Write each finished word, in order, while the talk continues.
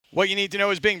What you need to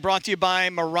know is being brought to you by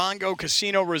Morongo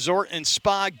Casino Resort and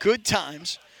Spa. Good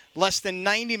times, less than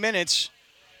 90 minutes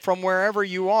from wherever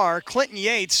you are. Clinton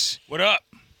Yates. What up?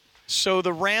 So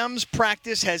the Rams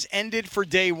practice has ended for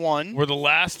day one. We're the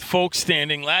last folks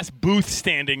standing, last booth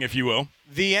standing, if you will.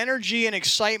 The energy and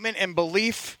excitement and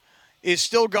belief is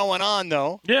still going on,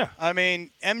 though. Yeah. I mean,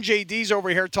 MJD's over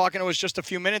here talking to us just a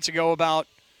few minutes ago about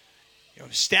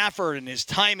Stafford and his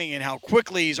timing and how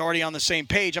quickly he's already on the same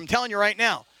page. I'm telling you right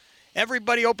now,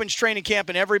 everybody opens training camp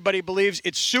and everybody believes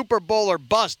it's Super Bowl or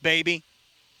bust, baby.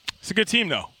 It's a good team,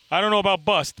 though. I don't know about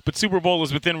bust, but Super Bowl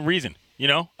is within reason,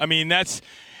 I mean,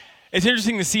 it's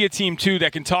interesting to see a team, too,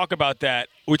 that can talk about that.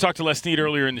 We talked to Les Snead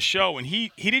earlier in the show, and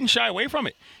he didn't shy away from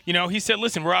it. He said,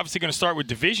 listen, we're obviously going to start with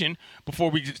division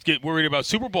before we get worried about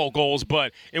Super Bowl goals,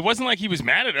 but it wasn't like he was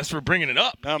mad at us for bringing it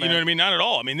up. No, you know what I mean? Not at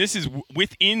all. I mean, this is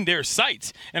within their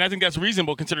sights, and I think that's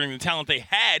reasonable considering the talent they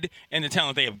had and the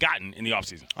talent they have gotten in the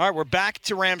offseason. All right, we're back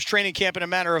to Rams training camp in a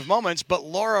matter of moments, but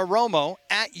Laura Romo,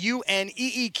 at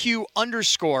UNEEQ_,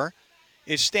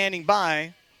 is standing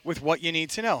by with what you need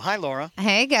to know. Hi, Laura.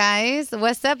 Hey, guys.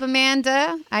 What's up,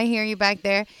 Amanda? I hear you back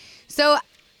there. So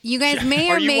you guys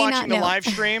may or may not know. Are you watching the live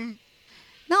stream?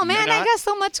 No, man, I got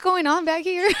so much going on back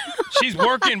here. She's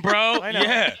working, bro. I know.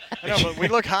 Yeah. I know, but we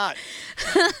look hot.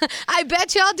 I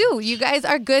bet y'all do. You guys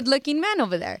are good-looking men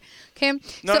over there. Okay.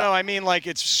 No, I mean like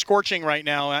it's scorching right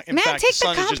now. In man, fact, take the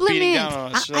sun the is just beating down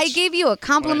compliment. on us. I gave you a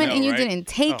compliment and you didn't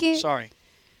take it. Sorry.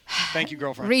 Thank you,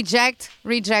 girlfriend. Reject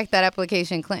that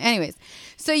application, Clint. Anyways,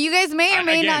 so you guys may or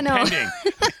may not know.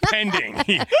 Pending.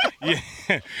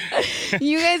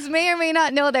 You guys may or may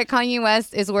not know that Kanye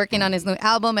West is working on his new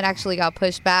album. It actually got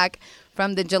pushed back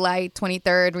from the July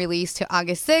 23rd release to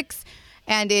August 6th,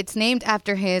 and it's named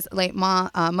after his late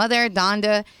mother,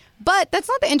 Donda. But that's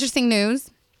not the interesting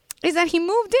news. Is that he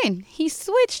moved in. He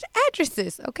switched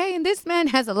addresses, okay? And this man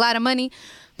has a lot of money.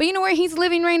 But you know where he's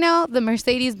living right now? The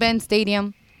Mercedes-Benz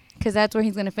Stadium. Because that's where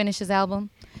he's going to finish his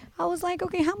album. I was like,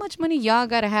 okay, how much money y'all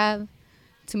got to have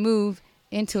to move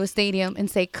into a stadium and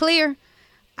say, clear,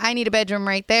 I need a bedroom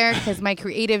right there because my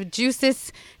creative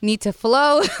juices need to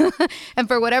flow. And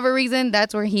for whatever reason,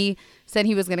 that's where he said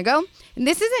he was going to go. And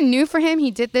this isn't new for him. He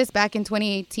did this back in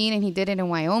 2018, and he did it in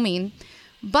Wyoming.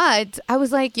 But I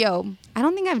was like, yo, I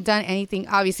don't think I've done anything.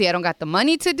 Obviously, I don't got the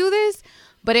money to do this.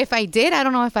 But if I did, I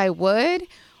don't know if I would.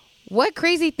 What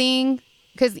crazy thing...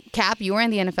 Because, Cap, you were in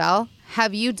the NFL.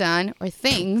 Have you done or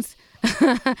things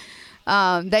that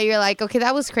you're like, okay,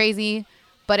 that was crazy,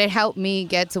 but it helped me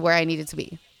get to where I needed to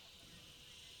be?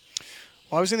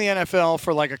 Well, I was in the NFL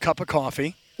for like a cup of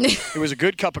coffee. It was a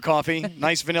good cup of coffee,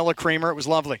 nice vanilla creamer. It was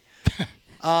lovely.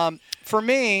 For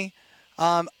me,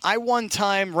 I one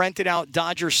time rented out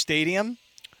Dodger Stadium,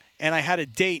 and I had a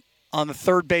date on the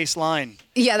third base line.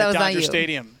 Yeah, that was Dodger not you.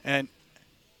 Stadium. And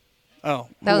that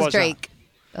was Drake.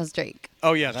 That was Drake.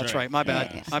 Oh, yeah, that's right. My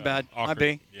bad. Yeah. My bad.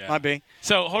 Awkward. My B.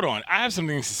 So, hold on. I have some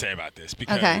things to say about this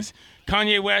because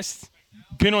Kanye West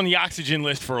been on the oxygen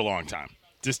list for a long time.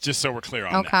 Just so we're clear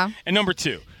on that. And number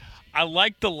two, I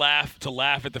like to laugh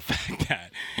at the fact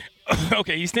that,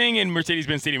 okay, he's staying in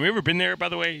Mercedes-Benz Stadium. Have you ever been there, by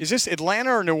the way? Is this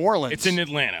Atlanta or New Orleans? It's in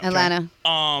Atlanta. Okay? Atlanta.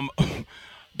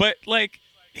 But, like,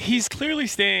 he's clearly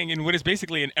staying in what is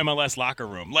basically an MLS locker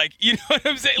room. Like, you know what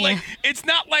I'm saying? Yeah. Like, it's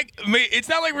not like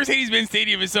Mercedes-Benz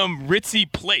Stadium is some ritzy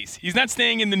place. He's not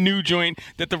staying in the new joint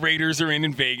that the Raiders are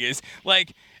in Vegas.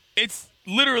 Like, it's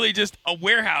literally just a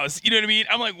warehouse. You know what I mean?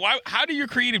 I'm like, why? How do your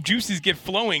creative juices get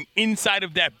flowing inside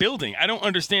of that building? I don't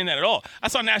understand that at all. I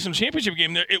saw a national championship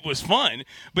game there. It was fun,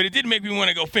 but it didn't make me want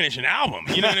to go finish an album.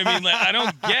 You know what I mean? Like, I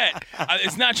don't get.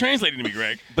 It's not translating to me,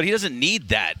 Greg. But he doesn't need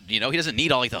that. He doesn't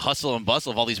need all like the hustle and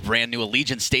bustle of all these brand new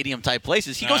Allegiant Stadium type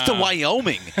places. He goes to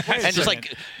Wyoming and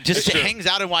just hangs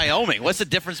out in Wyoming. What's the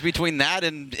difference between that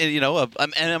and an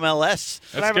MLS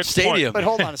stadium? But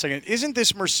hold on a second. Isn't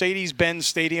this Mercedes-Benz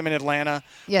Stadium in Atlanta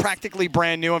practically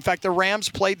brand new? In fact, the Rams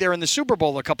played there in the Super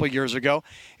Bowl a couple of years ago.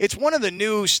 It's one of the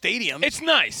new stadiums. It's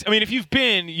nice. I mean, if you've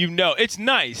been, it's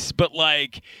nice, but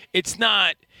like it's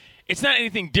not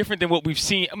anything different than what we've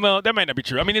seen. Well, that might not be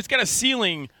true. I mean, it's got a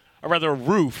ceiling, or rather a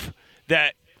roof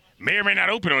that may or may not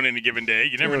open on any given day.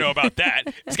 You never know about that.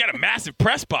 It's got a massive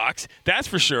press box, that's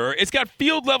for sure. It's got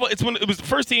field level. It was the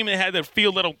first team that had the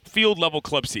field level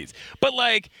club seats. But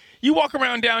like, you walk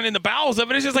around down in the bowels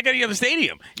of it, it's just like any other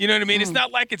stadium. You know what I mean? It's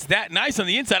not like it's that nice on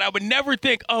the inside. I would never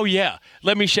think, oh yeah,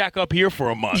 let me shack up here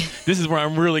for a month. This is where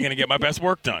I'm really going to get my best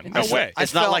work done. No way.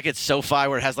 It's not like it's SoFi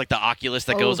where it has like the Oculus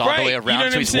that goes all the way around. You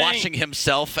know so he's saying? watching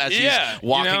himself as he's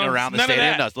walking around the none stadium.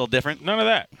 of that. No, it's a little different. None of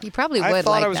that. He probably would. I thought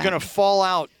like I was that. going to fall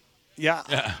out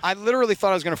Yeah. I literally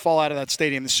thought I was going to fall out of that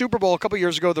stadium. The Super Bowl a couple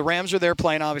years ago, the Rams are there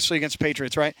playing, obviously, against the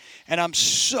Patriots, right? And I'm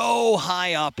so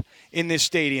high up in this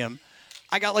stadium.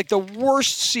 I got, like, the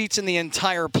worst seats in the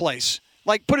entire place.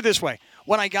 Like, put it this way.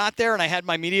 When I got there and I had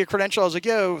my media credential, I was like,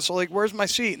 yo, so, like, where's my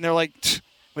seat? And they're like,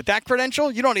 with that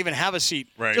credential, you don't even have a seat.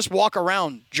 Right. Just walk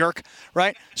around, jerk,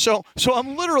 right? So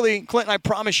I'm literally, Clinton, I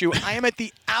promise you, I am at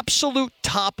the absolute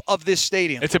top of this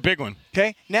stadium. It's a big one.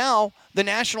 Okay? Now the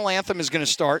national anthem is going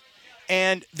to start.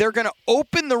 And they're going to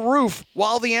open the roof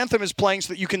while the anthem is playing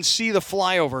so that you can see the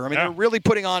flyover. I mean, they're really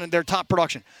putting on their top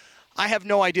production. I have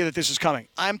no idea that this is coming.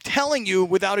 I'm telling you,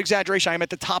 without exaggeration, I'm at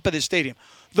the top of this stadium.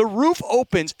 The roof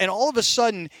opens, and all of a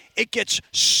sudden, it gets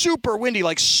super windy,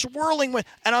 like swirling wind.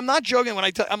 And I'm not joking when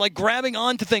I'm like grabbing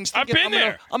onto things. I've been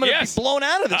there. I'm going to be blown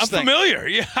out of this thing. I'm familiar.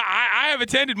 Yeah, I have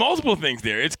attended multiple things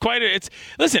there. It's quite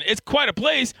a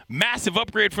place. Massive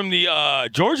upgrade from the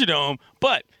Georgia Dome,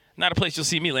 but not a place you'll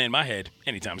see me laying my head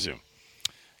anytime soon.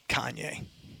 Kanye.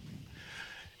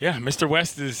 Yeah, Mr.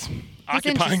 West is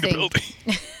occupying the building.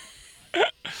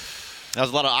 That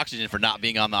was a lot of oxygen for not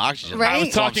being on the oxygen. Right. I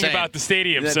was talking about the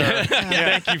stadium, sir.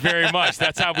 Thank you very much.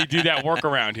 That's how we do that work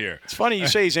around here. It's funny you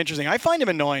say he's interesting. I find him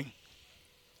annoying.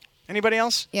 Anybody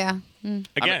else? Yeah.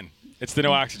 Again, it's the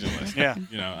no oxygen list. Yeah.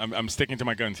 You know, I'm sticking to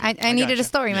my guns here. I needed a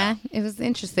story, man. It was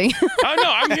interesting. Oh,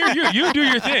 no, I'm here. You do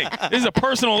your thing. This is a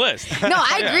personal list. No,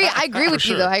 I agree. I agree with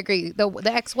you, sure. though. I agree.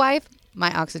 The ex-wife,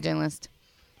 my oxygen list.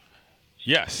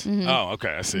 Yes. Oh,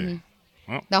 okay. I see.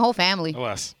 The whole family.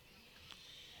 Alas.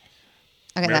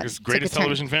 Okay, America's that took greatest a turn.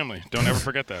 television family. Don't ever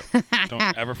forget that.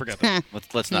 Don't ever forget that.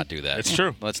 Let's not do that. It's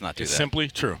true. Let's not do It's that. simply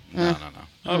true. No.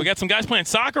 Oh, we got some guys playing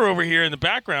soccer over here in the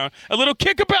background. A little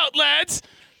kickabout, lads.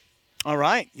 All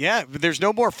right. Yeah. There's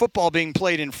no more football being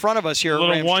played in front of us here. A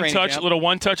little at Rams training camp. little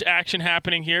one-touch action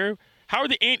happening here. How are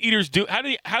the Anteaters do?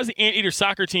 How's the Anteater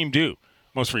soccer team do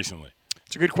most recently?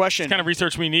 It's a good question. It's kind of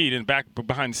research we need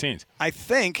behind the scenes. I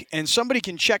think, and somebody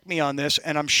can check me on this,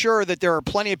 and I'm sure that there are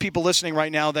plenty of people listening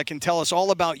right now that can tell us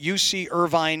all about UC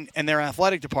Irvine and their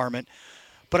athletic department.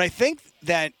 But I think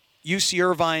that UC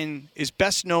Irvine is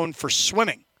best known for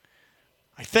swimming.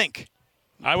 I think.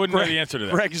 I wouldn't know the answer to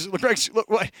that. Greg, look,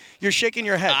 what, you're shaking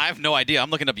your head. I have no idea. I'm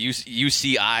looking up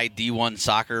UCI D1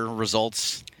 soccer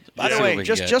results. By the way,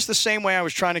 just the same way I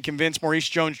was trying to convince Maurice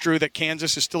Jones-Drew that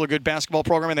Kansas is still a good basketball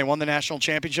program and they won the national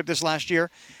championship this last year.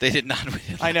 They did not win.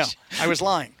 I know. I was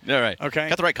lying. All right. Okay.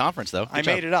 Got the right conference, though. I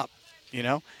made it up, you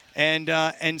know.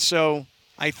 And so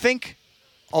I think,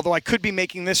 although I could be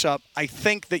making this up, I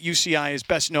think that UCI is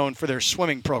best known for their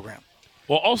swimming program.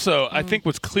 Well, also, I think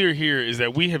what's clear here is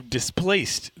that we have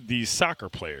displaced these soccer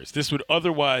players. This would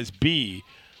otherwise be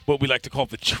what we like to call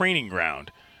the training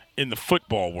ground in the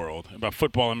football world. About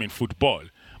football, I mean football.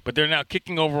 But they're now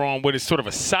kicking over on what is sort of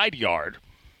a side yard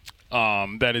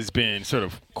that has been sort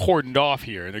of cordoned off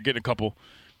here. They're getting a couple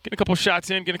shots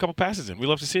in, getting a couple passes in. We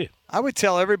love to see it. I would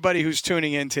tell everybody who's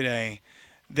tuning in today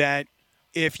that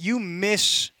if you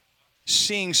miss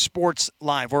seeing sports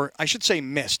live, or I should say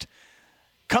missed,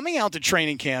 coming out to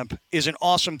training camp is an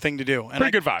awesome thing to do. And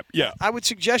Pretty good vibe, yeah. I would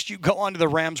suggest you go onto the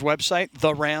Rams website,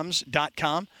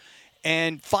 therams.com,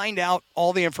 and find out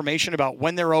all the information about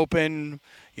when they're open,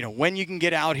 you know, when you can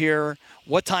get out here,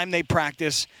 what time they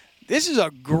practice. This is a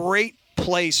great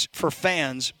place for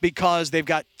fans because they've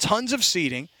got tons of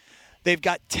seating. They've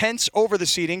got tents over the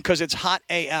seating because it's hot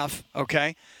AF,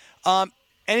 okay? And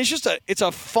it's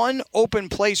a fun, open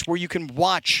place where you can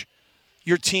watch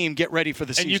your team get ready for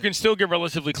the season. And you can still get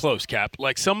relatively close, Cap.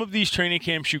 Like some of these training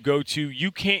camps you go to,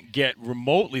 you can't get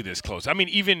remotely this close. I mean,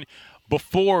 even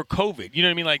before COVID, you know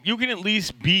what I mean? Like you can at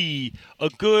least be a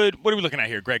good, what are we looking at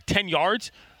here, Greg? 10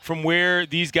 yards from where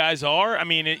these guys are. I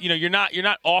mean, you're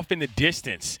not off in the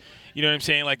distance. You know what I'm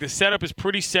saying? Like the setup is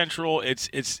pretty central. It's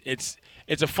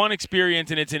a fun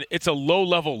experience, and it's a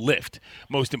low-level lift,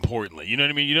 most importantly. You know what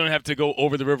I mean? You don't have to go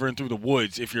over the river and through the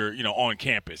woods if you're, on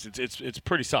campus. It's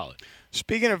pretty solid.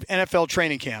 Speaking of NFL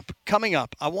training camp, coming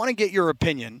up, I want to get your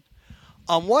opinion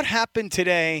on what happened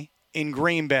today in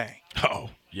Green Bay. Oh,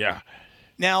 yeah.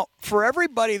 Now, for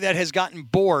everybody that has gotten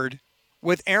bored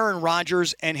with Aaron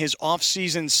Rodgers and his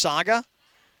offseason saga,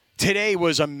 today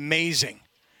was amazing.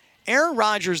 Aaron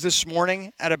Rodgers this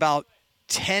morning at about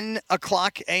 10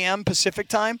 o'clock a.m. Pacific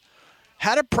time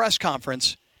had a press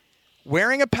conference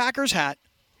wearing a Packers hat,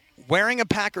 wearing a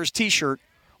Packers T-shirt,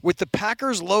 with the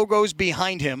Packers logos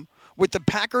behind him, with the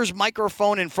Packers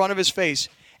microphone in front of his face,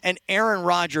 and Aaron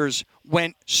Rodgers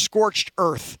went scorched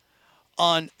earth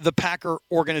on the Packer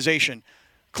organization.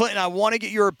 Clinton, I want to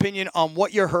get your opinion on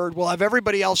what you heard. We'll have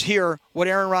everybody else hear what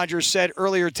Aaron Rodgers said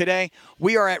earlier today.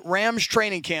 We are at Rams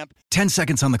training camp. 10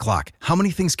 seconds on the clock. How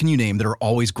many things can you name that are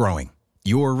always growing?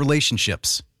 Your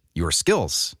relationships, your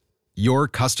skills, your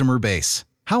customer base.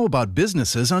 How about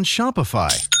businesses on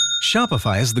Shopify?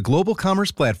 Shopify is the global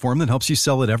commerce platform that helps you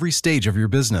sell at every stage of your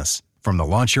business. From the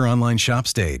launch your online shop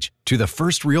stage, to the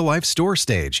first real-life store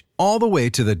stage, all the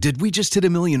way to the did we just hit a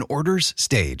million orders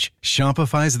stage.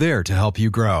 Shopify's there to help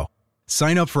you grow.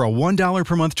 Sign up for a $1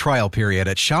 per month trial period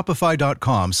at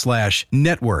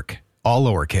shopify.com/network, all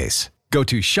lowercase. Go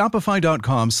to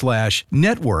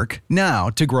shopify.com/network now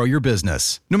to grow your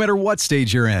business, no matter what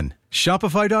stage you're in.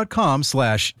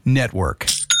 Shopify.com/network.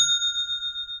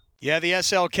 Yeah, the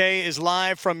SLK is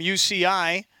live from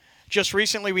UCI. Just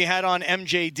recently we had on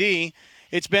MJD.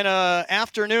 It's been an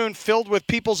afternoon filled with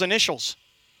people's initials.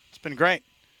 It's been great.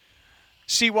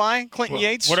 CY, Clinton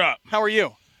Yates. What up? How are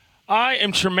you? I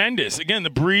am tremendous. Again, the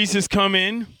breeze has come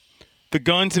in. The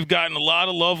Guns have gotten a lot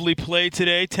of lovely play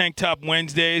today. Tank Top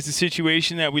Wednesday is the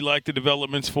situation that we like the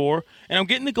developments for. And I'm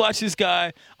getting to watch this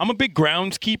guy. I'm a big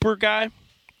groundskeeper guy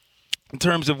in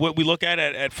terms of what we look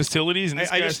at facilities. And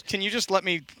this can you just let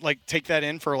me take that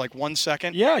in for 1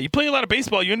 second? Yeah, you play a lot of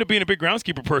baseball. You end up being a big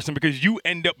groundskeeper person because you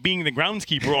end up being the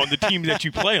groundskeeper on the team that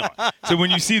you play on. So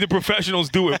when you see the professionals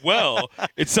do it well,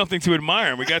 it's something to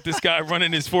admire. And we got this guy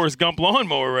running his Forrest Gump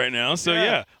lawnmower right now. So,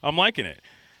 yeah I'm liking it.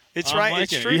 It's right.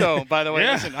 It's true, though, by the way.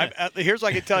 Yeah. Listen, here's what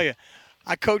I can tell you.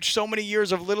 I coached so many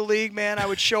years of Little League, man. I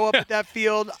would show up at that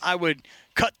field. I would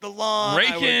cut the lawn.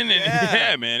 Raking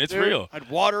man, it's real. I'd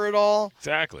water it all.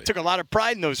 Exactly. Took a lot of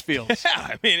pride in those fields. Yeah,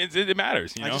 I mean, it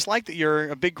matters. I just like that you're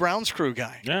a big grounds crew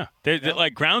guy. Yeah.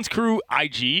 Like grounds crew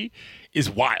IG is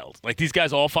wild. Like these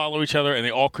guys all follow each other and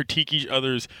they all critique each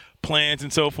other's plans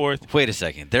and so forth. Wait a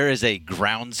second. There is a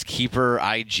groundskeeper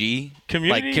IG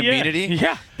community?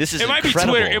 Yeah. This is might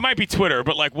incredible. be Twitter. It might be Twitter,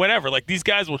 but whatever. These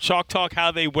guys will chalk talk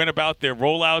how they went about their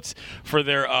rollouts for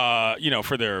their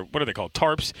for their what are they called?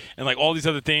 Tarps and all these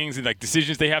other things and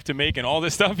decisions they have to make and all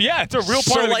this stuff. Yeah, it's a real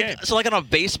part of the game. So on a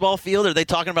baseball field, are they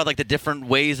talking about the different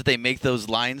ways that they make those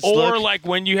lines or look?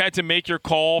 when you had to make your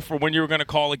call for when you were going to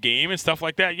call a game and stuff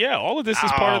like that. Yeah, all of this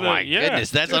is part of the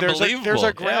goodness, that's unbelievable. There's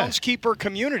a groundskeeper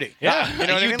community. Yeah. You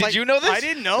know what I mean? Did you know this? I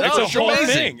didn't know. It's It's a whole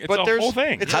amazing. thing. It's a whole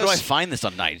thing. How do I find this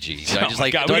on IG? Do I just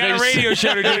we got a radio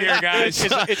show to do here, guys.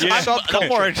 It's I'm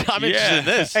interested in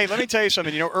this. Hey, let me tell you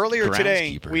something. Earlier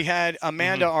today Groundskeeper. we had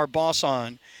Amanda, our boss,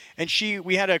 on, and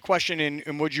we had a question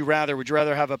in Would you rather? Would you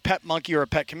rather have a pet monkey or a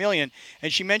pet chameleon?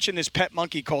 And she mentioned this pet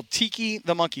monkey called Tiki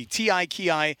the Monkey,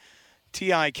 Tiki,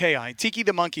 Tiki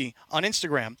the Monkey on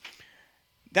Instagram.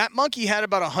 That monkey had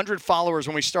about 100 followers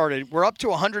when we started. We're up to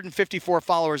 154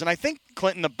 followers. And I think,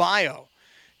 Clinton, the bio,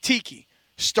 Tiki,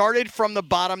 started from the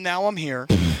bottom, now I'm here,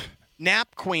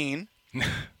 nap queen,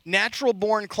 natural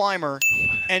born climber,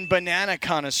 and banana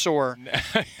connoisseur.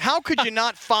 How could you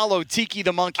not follow Tiki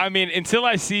the monkey? I mean, until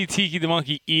I see Tiki the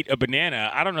monkey eat a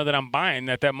banana, I don't know that I'm buying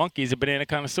that monkey is a banana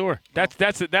connoisseur. That's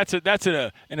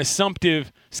an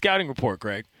assumptive scouting report,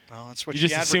 Greg. Well, that's what you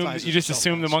just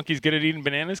assume the monkey's good at eating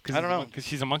bananas? I don't know. Because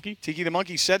she's a monkey? Tiki the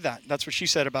monkey said that. That's what she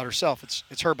said about herself.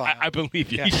 It's her bio. I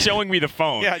believe you. Yeah. He's showing me the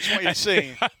phone. Yeah, I just want you to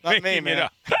see. Not me, man.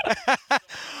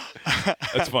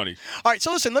 That's funny. All right,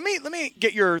 so listen, let me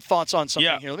get your thoughts on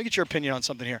something here. Let me get your opinion on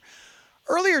something here.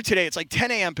 Earlier today, it's 10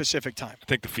 a.m. Pacific time. I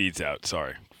think the feed's out.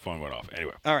 Sorry. Phone went off.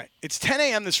 Anyway. All right. It's 10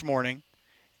 a.m. this morning,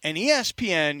 and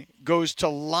ESPN goes to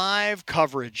live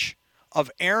coverage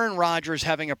of Aaron Rodgers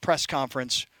having a press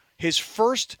conference.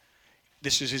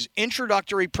 This is his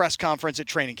introductory press conference at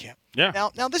training camp. Yeah.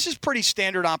 Now this is pretty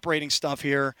standard operating stuff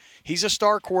here. He's a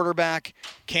star quarterback.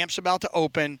 Camp's about to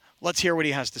open. Let's hear what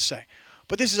he has to say.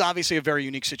 But this is obviously a very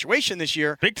unique situation this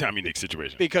year. Big time unique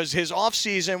situation. Because his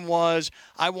offseason was,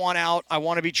 I want out, I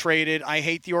want to be traded, I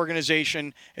hate the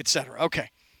organization, etc. Okay.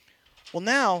 Well,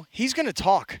 now he's going to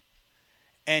talk,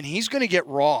 and he's going to get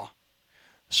raw.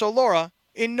 So, Laura,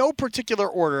 in no particular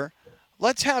order,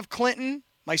 let's have Clinton,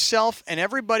 myself, and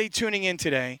everybody tuning in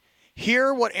today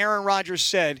hear what Aaron Rodgers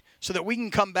said so that we can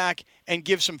come back and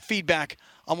give some feedback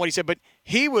on what he said. But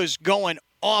he was going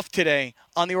off today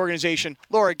on the organization.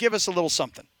 Laura, give us a little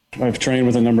something. I've trained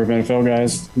with a number of NFL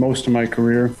guys most of my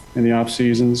career in the off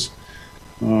seasons.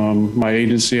 My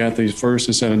agency, Athletes First,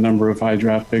 has had a number of high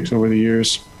draft picks over the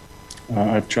years.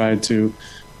 I've tried to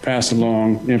pass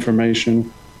along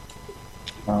information.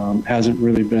 Hasn't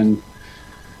really been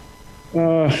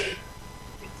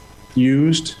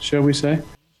used, shall we say.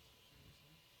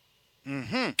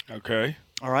 Okay.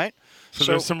 All right. So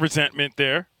there's some resentment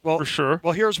there, for sure.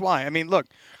 Well, here's why. I mean, look,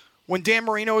 when Dan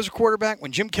Marino was a quarterback,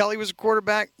 when Jim Kelly was a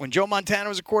quarterback, when Joe Montana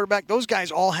was a quarterback, those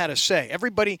guys all had a say.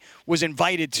 Everybody was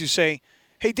invited to say,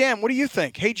 hey, Dan, what do you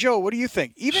think? Hey, Joe, what do you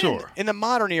think? Even in the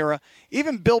modern era,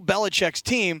 even Bill Belichick's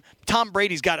team, Tom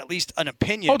Brady's got at least an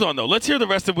opinion. Hold on, though. Let's hear the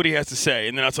rest of what he has to say,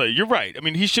 and then I'll tell you. You're right. I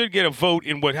mean, he should get a vote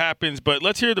in what happens, but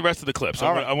let's hear the rest of the clips.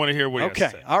 I want to hear what he has to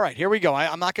say. Okay. All right. Here we go.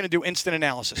 I'm not going to do instant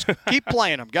analysis. Keep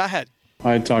playing them. Go ahead.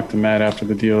 I talked to Matt after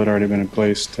the deal had already been in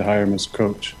place to hire him as a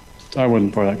coach. I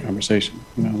wasn't part of that conversation.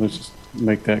 Let's just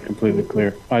make that completely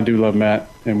clear. I do love Matt,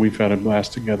 and we've had a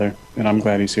blast together, and I'm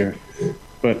glad he's here.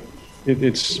 But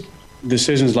it's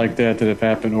decisions like that have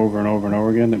happened over and over and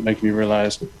over again that make me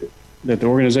realize that the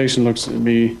organization looks at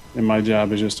me and my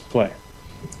job is just to play.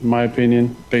 In my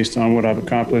opinion, based on what I've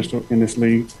accomplished in this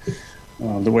league,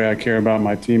 the way I care about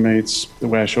my teammates, the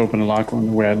way I show up in the locker room,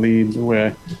 the way I lead, the way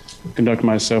I conduct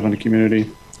myself in the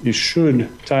community, you should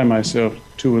tie myself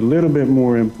to a little bit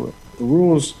more input. The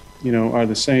rules, are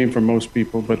the same for most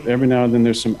people, but every now and then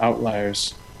there's some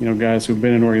outliers. Guys who've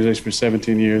been in an organization for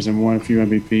 17 years and won a few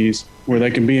MVPs, where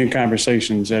they can be in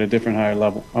conversations at a different higher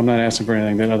level. I'm not asking for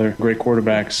anything that other great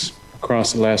quarterbacks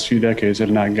across the last few decades have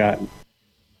not gotten.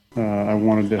 I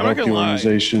wanted to help the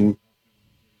organization.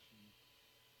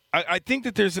 I think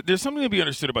that there's something to be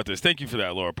understood about this. Thank you for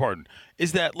that, Laura. Pardon.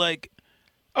 Is that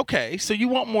okay, so you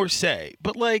want more say,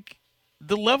 but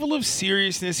the level of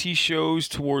seriousness he shows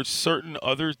towards certain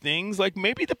other things,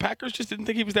 maybe the Packers just didn't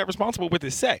think he was that responsible with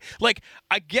his say.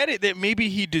 I get it that maybe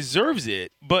he deserves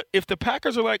it, but if the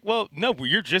Packers are well, no,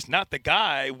 you're just not the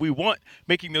guy we want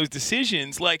making those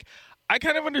decisions, I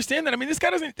kind of understand that. I mean, we're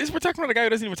talking about a guy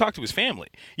who doesn't even talk to his family.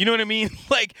 You know what I mean?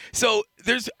 So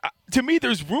to me,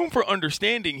 there's room for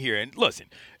understanding here. And listen,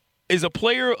 is a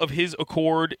player of his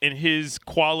accord and his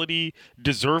quality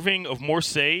deserving of more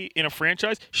say in a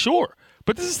franchise? Sure.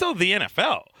 But this is still the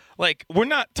NFL. We're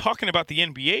not talking about the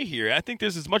NBA here. I think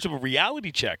there's as much of a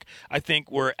reality check,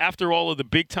 where after all of the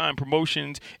big-time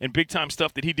promotions and big-time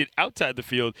stuff that he did outside the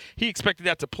field, he expected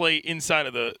that to play inside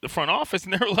of the front office.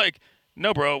 And they were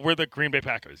no, bro, we're the Green Bay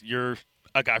Packers. You're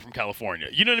a guy from California.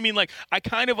 You know what I mean? I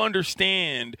kind of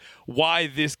understand why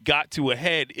this got to a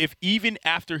head. If even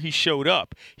after he showed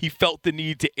up, he felt the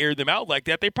need to air them out like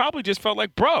that, they probably just felt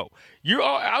bro, you're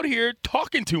all out here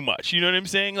talking too much. You know what I'm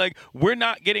saying? We're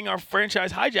not getting our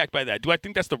franchise hijacked by that. Do I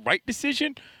think that's the right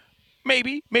decision?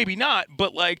 Maybe, maybe not.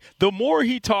 But the more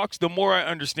he talks, the more I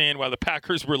understand why the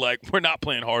Packers were we're not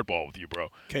playing hardball with you, bro.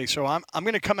 Okay, so I'm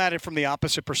going to come at it from the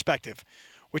opposite perspective,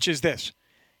 which is this.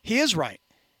 He is right.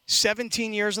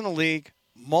 17 years in the league,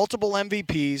 multiple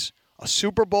MVPs, a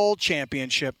Super Bowl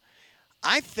championship.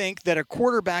 I think that a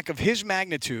quarterback of his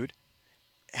magnitude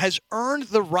has earned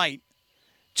the right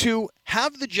to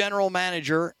have the general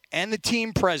manager and the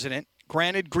team president.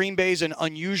 Granted, Green Bay's an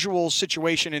unusual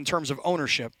situation in terms of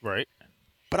ownership. Right.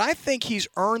 But I think he's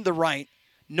earned the right,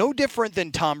 no different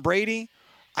than Tom Brady.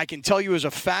 I can tell you as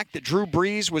a fact that Drew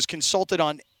Brees was consulted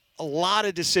on a lot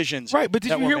of decisions. Right, but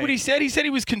did you hear what he said? He said he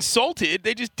was consulted.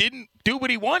 They just didn't do what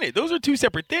he wanted. Those are two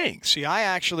separate things. See, I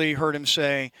actually heard him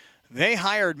say they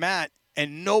hired Matt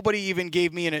and nobody even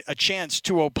gave me a chance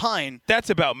to opine. That's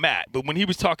about Matt. But when he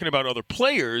was talking about other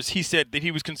players, he said that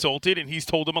he was consulted and he's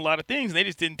told them a lot of things and they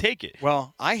just didn't take it.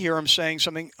 Well, I hear him saying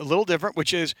something a little different,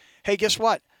 which is, hey, guess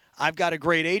what? I've got a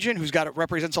great agent who's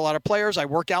represents a lot of players. I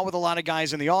work out with a lot of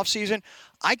guys in the offseason.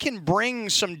 I can bring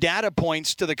some data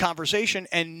points to the conversation,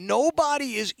 and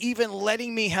nobody is even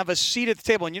letting me have a seat at the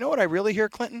table. And you know what I really hear,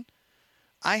 Clinton?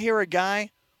 I hear a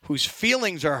guy whose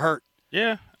feelings are hurt.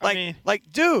 Yeah,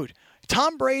 dude,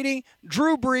 Tom Brady,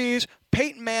 Drew Brees,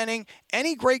 Peyton Manning,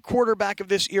 any great quarterback of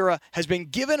this era has been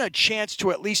given a chance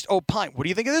to at least opine. What do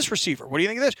you think of this receiver? What do you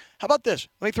think of this? How about this?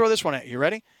 Let me throw this one at you.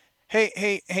 Ready?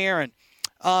 Hey, Aaron.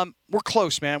 We're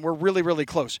close, man. We're really, really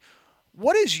close.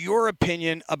 What is your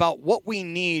opinion about what we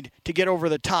need to get over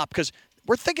the top? Because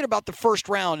we're thinking about the first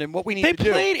round and what we need to do. They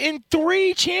played in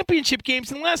 3 championship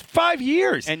games in the last 5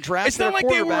 years. And drafted It's not like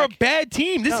they were a bad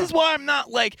team. This is why I'm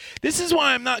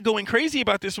not going crazy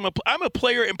about this. I'm a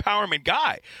player empowerment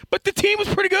guy. But the team was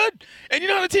pretty good. And you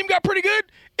know how the team got pretty good?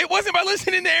 It wasn't by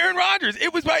listening to Aaron Rodgers.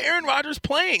 It was by Aaron Rodgers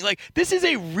playing. This is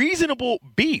a reasonable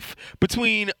beef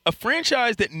between a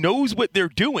franchise that knows what they're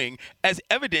doing, as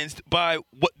evidenced by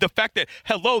the fact that,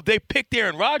 they picked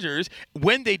Aaron Rodgers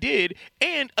when they did,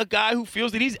 and a guy who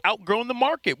feels that he's outgrown the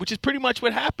market, which is pretty much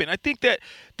what happened. I think that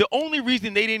the only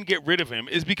reason they didn't get rid of him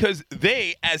is because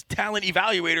they, as talent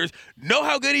evaluators, know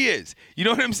how good he is. You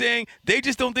know what I'm saying? They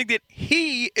just don't think that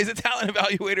he is a talent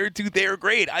evaluator to their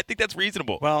grade. I think that's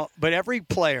reasonable. Well, but every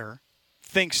player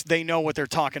thinks they know what they're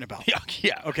talking about.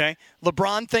 Yeah. Okay?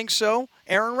 LeBron thinks so.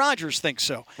 Aaron Rodgers thinks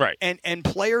so. Right. And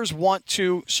players want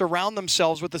to surround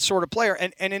themselves with the sort of player.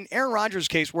 And in Aaron Rodgers'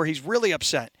 case, where he's really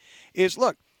upset is,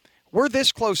 look, we're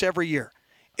this close every year.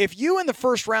 If you in the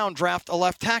first round draft a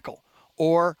left tackle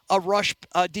or a rush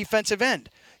defensive end,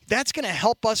 that's going to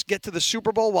help us get to the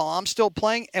Super Bowl while I'm still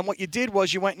playing. And what you did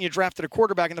was you went and you drafted a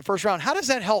quarterback in the first round. How does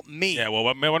that help me? Yeah, well,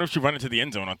 why don't you run into the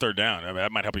end zone on third down? I mean,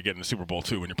 that might help you get in the Super Bowl,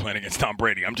 too, when you're playing against Tom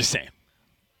Brady. I'm just saying.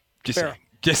 Fair.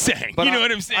 Just saying. But you know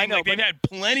what I'm saying? I know, like, they've had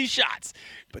plenty shots.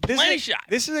 But Plenty shots.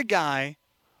 This is a guy,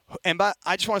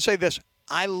 I just want to say this.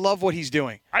 I love what he's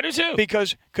doing. I do, too.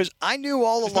 Because I knew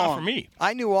all It's along. not for me.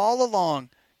 I knew all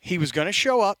along he was going to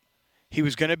show up. He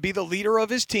was going to be the leader of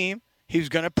his team. He was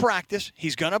going to practice.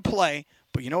 He's going to play.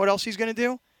 But you know what else he's going to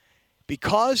do?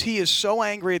 Because he is so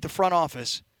angry at the front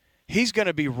office, he's going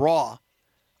to be raw,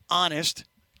 honest,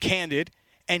 candid,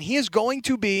 and he is going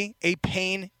to be a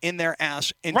pain in their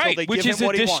ass until they give him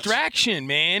what he wants. Which is a distraction,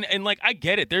 man. And, like, I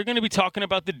get it. They're going to be talking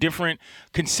about the different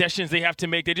concessions they have to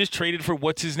make. They just traded for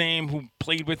what's his name who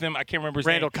played with him. I can't remember his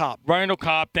name. Randall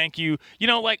Cobb, thank you. You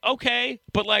know, like, okay.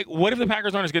 But, like, what if the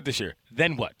Packers aren't as good this year?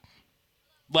 Then what?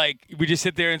 Like, we just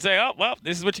sit there and say, oh, well,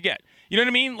 this is what you get. You know what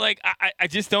I mean? Like, I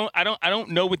just don't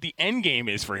know what the end game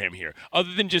is for him here,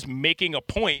 other than just making a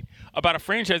point about a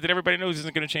franchise that everybody knows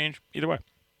isn't going to change either way.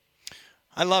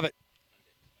 I love it.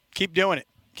 Keep doing it.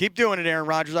 Keep doing it, Aaron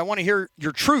Rodgers. I want to hear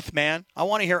your truth, man. I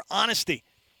want to hear honesty.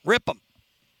 Rip them.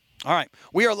 All right.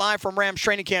 We are live from Rams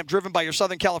training camp, driven by your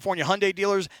Southern California Hyundai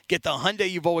dealers. Get the Hyundai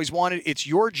you've always wanted. It's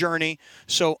your journey,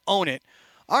 so own it.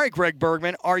 All right, Greg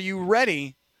Bergman, are you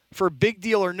ready for Big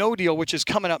Deal or No Deal, which is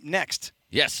coming up next?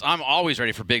 Yes, I'm always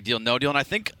ready for Big Deal, No Deal, and I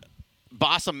think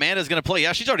Boss Amanda's going to play.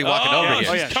 Yeah, she's already walking over here.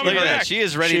 She's coming Look at back. that. She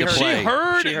is ready to play. She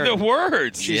heard the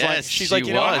words. She's Yes, like, she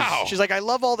you know, was. she's like, I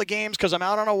love all the games because I'm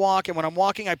out on a walk, and when I'm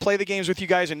walking, I play the games with you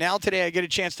guys. And now today, I get a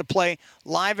chance to play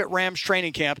live at Rams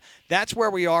training camp. That's where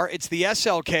we are. It's the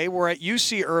SLK. We're at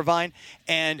UC Irvine,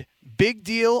 and Big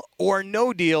Deal or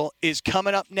No Deal is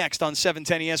coming up next on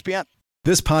 710 ESPN.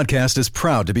 This podcast is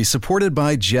proud to be supported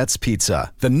by Jets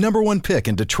Pizza, the #1 pick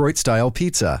in Detroit-style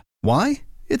pizza. Why?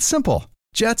 It's simple.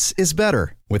 Jets is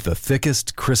better. With the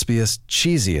thickest, crispiest,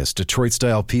 cheesiest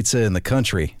Detroit-style pizza in the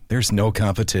country, there's no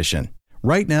competition.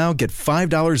 Right now, get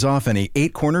 $5 off any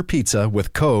 8-corner pizza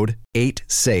with code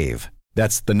 8SAVE.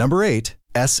 That's the number 8,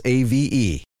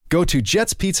 S-A-V-E. Go to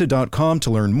jetspizza.com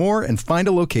to learn more and find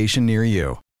a location near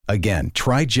you. Again,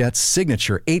 try Jet's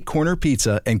signature 8-corner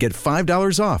pizza and get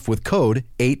 $5 off with code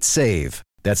 8SAVE.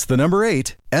 That's the number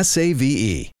 8,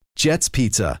 S-A-V-E. Jet's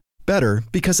Pizza. Better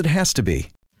because it has to be.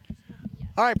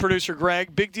 All right, Producer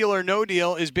Greg, Big Deal or No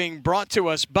Deal is being brought to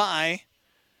us by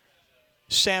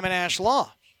Salmon Ash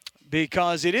Law,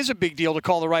 because it is a big deal to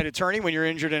call the right attorney when you're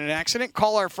injured in an accident.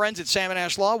 Call our friends at Salmon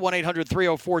Ash Law,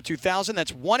 1-800-304-2000.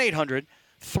 That's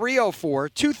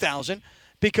 1-800-304-2000,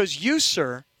 because you,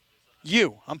 sir,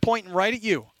 I'm pointing right at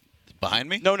you. Behind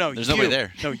me? No, There's you. nobody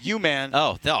there. No, you, man.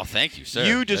 Oh, thank you, sir.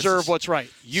 You deserve what's right.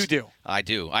 You do. I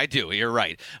do. You're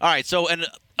right. All right, so and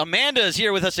Amanda is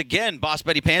here with us again, Boss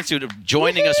Betty Pantsuit,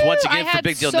 joining us once again for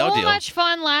Big Deal, No Deal. I had so much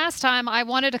fun last time. I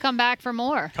wanted to come back for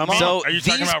more. Come on. So are you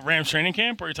talking about Rams training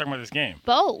camp or are you talking about this game?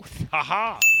 Both.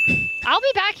 Ha-ha. I'll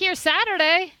be back here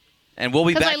Saturday. And we'll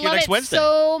be back here next Wednesday. I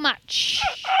love it so much.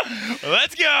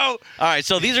 Let's go. All right,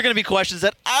 so these are going to be questions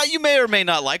that you may or may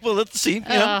not like. Well, let's see. You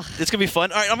know, it's going to be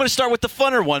fun. All right, I'm going to start with the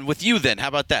funner one with you then. How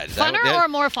about that? Funner or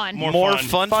more fun? More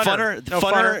fun. Funner. No,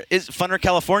 Funner is Funner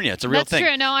California. It's a real thing.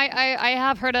 That's true. No, I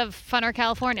have heard of Funner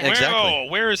California. Exactly.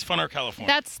 Where is Funner,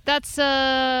 California? That's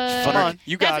Come on,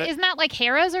 you got it. Isn't that like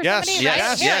Harrah's or Yes, somebody? yes,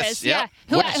 right? yes, Harrah's, yeah.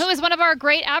 Who is one of our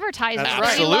great advertisers That's that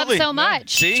right. we love Absolutely. so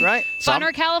much. See? That's right. So I'm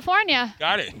Funner California.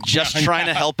 Got it. just trying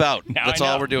to help out. Now That's I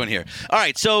know. all we're doing here. All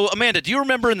right, so Amanda, do you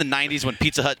remember in the 90s when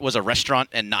Pizza Hut was a restaurant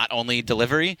and not only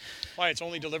delivery? Why, it's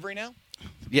only delivery now?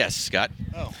 Yes, Scott.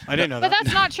 Oh, I didn't know But that.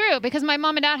 that's not true because my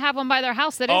mom and dad have one by their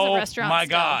house that is a restaurant. Oh, my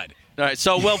still. God. All right,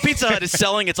 so, Pizza Hut is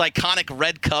selling its iconic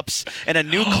red cups and a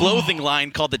new clothing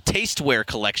line called the Tasteware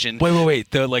Collection.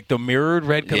 Wait. The mirrored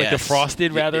red, like the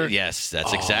frosted, rather? Yes,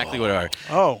 that's exactly what it are.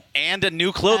 Oh. And a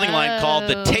new clothing line called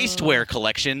the Tasteware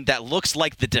Collection that looks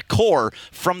like the decor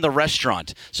from the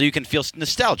restaurant, so you can feel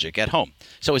nostalgic at home.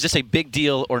 So is this a big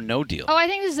deal or no deal? Oh, I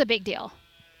think this is a big deal,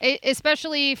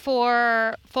 especially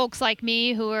for folks like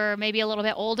me who are maybe a little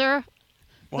bit older.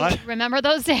 What? Remember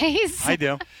those days? I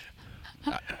do.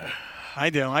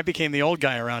 I became the old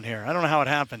guy around here. I don't know how it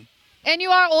happened. And you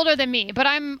are older than me, but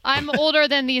I'm older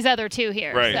than these other two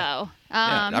here. Right. So,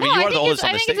 I mean, you are the oldest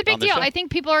on I the think it's a on big the deal. show. I think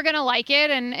people are going to like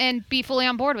it and be fully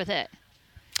on board with it.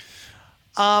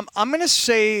 I'm going to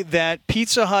say that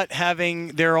Pizza Hut having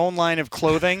their own line of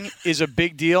clothing is a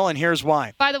big deal, and here's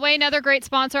why. By the way, another great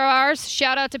sponsor of ours.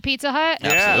 Shout out to Pizza Hut.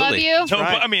 Yeah. Love you. No,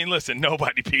 right. I mean, listen,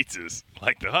 nobody pizzas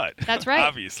like the Hut. That's right.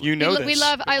 Obviously. You know this.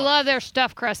 I love their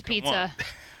stuffed crust pizza.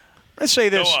 Let's say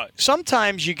this. Go on.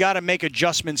 Sometimes you got to make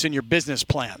adjustments in your business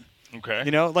plan. Okay.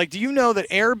 You know, like, do you know that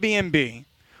Airbnb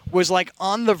was like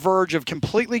on the verge of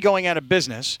completely going out of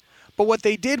business? But what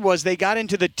they did was they got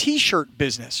into the T-shirt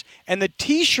business, and the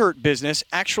T-shirt business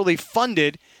actually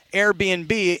funded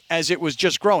Airbnb as it was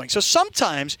just growing. So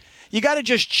sometimes you got to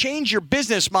just change your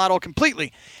business model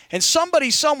completely. And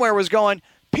somebody somewhere was going,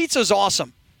 pizza's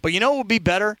awesome, but you know what would be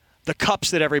better? The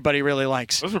cups that everybody really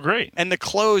likes. Those were great. And the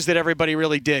clothes that everybody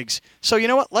really digs. So you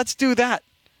know what? Let's do that.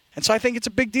 And so I think it's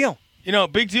a big deal. You know,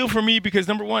 big deal for me because,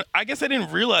 number one, I guess I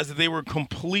didn't realize that they were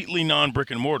completely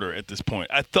non-brick and mortar at this point.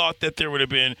 I thought that there would have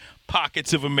been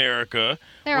pockets of America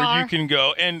There where are. you can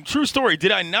go. And true story,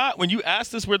 did I not, when you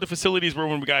asked us where the facilities were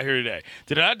when we got here today,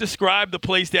 did I not describe the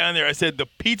place down there? I said the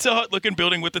Pizza Hut-looking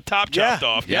building with the top chopped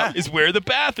off is where the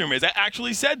bathroom is. I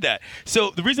actually said that.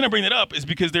 So the reason I bring that up is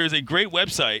because there's a great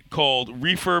website called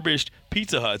Refurbished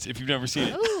Pizza Huts, if you've never seen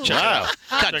it. Ooh. Check it out.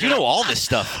 God, you know all this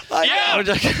stuff. Yeah. I'm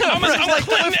like Clinton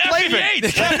Cliff F. Clavin.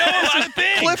 Yates. I know a lot of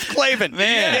things. Cliff Clavin.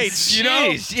 Man, Yates. you know,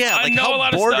 jeez. Yeah, I like know a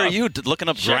lot how of bored stuff. are you looking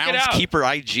up Check it out.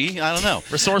 groundskeeper IG? I don't know.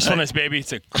 Resourcefulness, baby.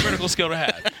 It's a critical skill to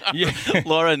have. Yeah.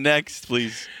 Laura, next,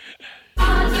 please.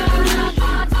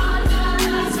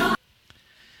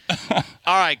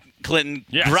 All right, Clinton.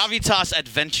 Yes. Gravitas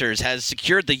Adventures has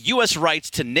secured the U.S. rights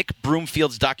to Nick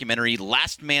Broomfield's documentary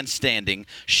Last Man Standing,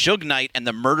 Suge Knight, and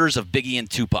the Murders of Biggie and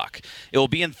Tupac. It will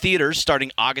be in theaters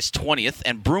starting August 20th,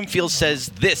 and Broomfield says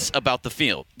this about the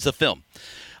film.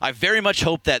 I very much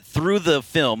hope that through the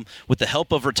film, with the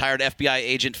help of retired FBI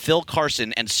agent Phil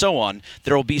Carson and so on,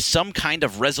 there will be some kind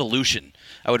of resolution.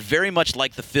 I would very much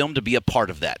like the film to be a part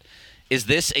of that. Is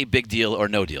this a big deal or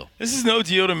no deal? This is no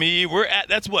deal to me. We're at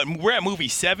movie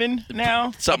 7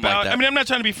 now. Something like that. I mean, I'm not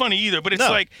trying to be funny either, but it's No.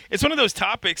 like it's one of those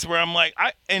topics where I'm like,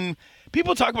 and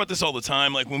people talk about this all the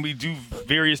time. Like when we do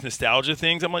various nostalgia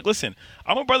things, I'm like, listen,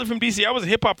 I'm a brother from DC. I was a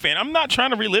hip hop fan. I'm not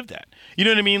trying to relive that. You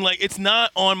know what I mean? Like it's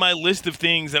not on my list of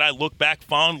things that I look back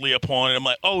fondly upon, and I'm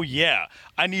like, oh yeah,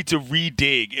 I need to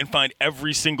redig and find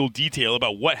every single detail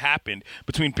about what happened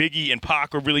between Biggie and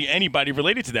Pac, or really anybody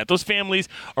related to that. Those families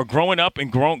are growing up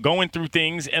and going through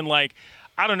things, and like,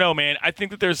 I don't know, man. I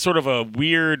think that there's sort of a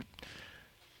weird,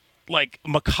 like,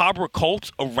 macabre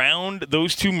cult around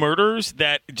those two murders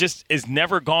that just is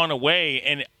never gone away.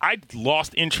 And I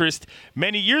lost interest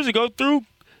many years ago through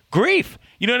grief.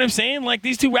 You know what I'm saying? Like,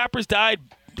 these two rappers died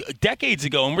decades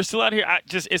ago, and we're still out here.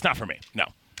 It's not for me. No.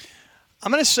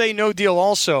 I'm going to say no deal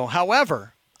also.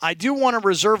 However, I do want to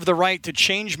reserve the right to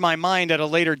change my mind at a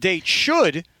later date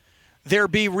should there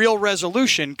be real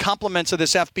resolution, compliments of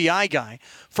this FBI guy.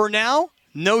 For now,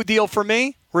 no deal for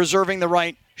me, reserving the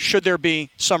right should there be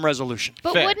some resolution.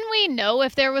 But Fair. wouldn't we know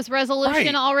if there was resolution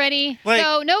Right. already? Like-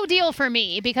 So no deal for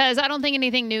me because I don't think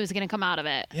anything new is going to come out of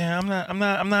it. Yeah, I'm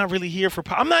not really here for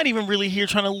Pac. I'm not even really here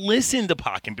trying to listen to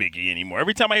Pac and Biggie anymore.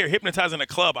 Every time I hear "Hypnotize" in a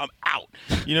club, I'm out.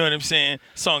 You know what I'm saying?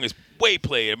 Song is way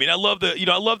played. I mean, I love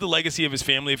the legacy of his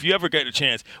family. If you ever get a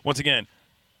chance, once again,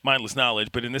 mindless knowledge,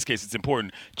 but in this case, it's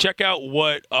important. Check out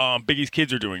what Biggie's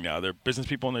kids are doing now. They're business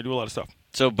people and they do a lot of stuff.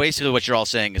 So basically what you're all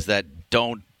saying is that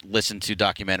don't listen to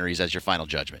documentaries as your final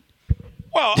judgment.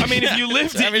 Well, I mean, if you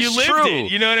lived it, I mean, you it's lived true.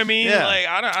 it. You know what I mean? Yeah. Like,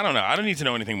 I don't know. I don't need to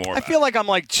know anything more I about feel it. like I'm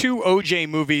like 2 OJ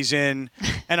movies in,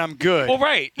 and I'm good. Well,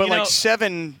 right. But You like know,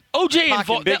 7 OJ Pac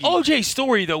involved. and The Biggie. OJ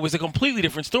story though was a completely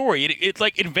different story. It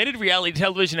like invented reality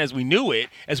television as we know it,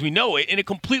 and it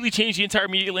completely changed the entire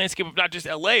media landscape of not just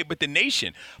LA but the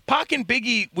nation. Pac and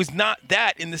Biggie was not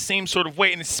that in the same sort of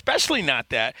way, and especially not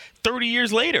that 30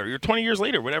 years later or 20 years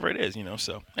later, whatever it is.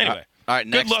 So anyway, All right,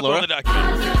 good next, luck Laura. on the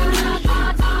documentary.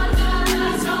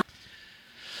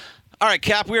 All right,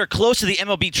 Cap, we are close to the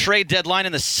MLB trade deadline,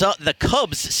 and the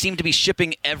Cubs seem to be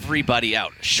shipping everybody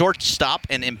out. Shortstop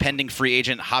and impending free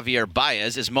agent Javier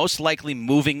Baez is most likely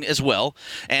moving as well,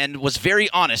 and was very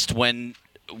honest when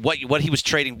what he was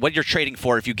trading, what you're trading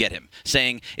for if you get him,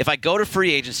 saying, if I go to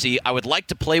free agency, I would like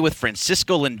to play with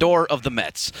Francisco Lindor of the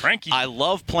Mets. Frankie. I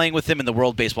love playing with him in the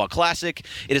World Baseball Classic.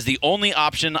 It is the only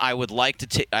option I would like to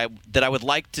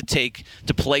take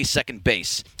to play second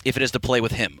base if it is to play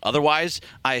with him. Otherwise,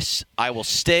 I will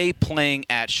stay playing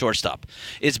at shortstop.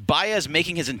 Is Baez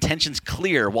making his intentions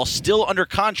clear while still under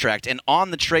contract and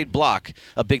on the trade block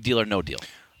a big deal or no deal?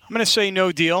 I'm going to say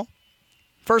no deal.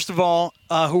 First of all,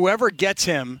 whoever gets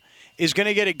him is going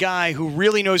to get a guy who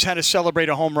really knows how to celebrate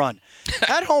a home run.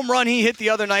 That home run he hit the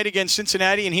other night against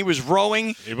Cincinnati, and he was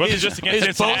rowing. It wasn't just against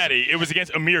Cincinnati. It was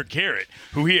against Amir Garrett,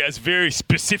 who he has very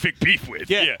specific beef with.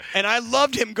 Yeah. And I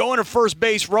loved him going to first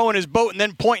base, rowing his boat, and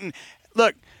then pointing.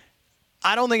 Look,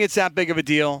 I don't think it's that big of a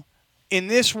deal. In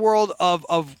this world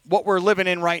of what we're living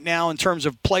in right now in terms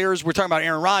of players, we're talking about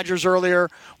Aaron Rodgers earlier.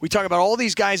 We talk about all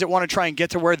these guys that want to try and get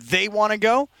to where they want to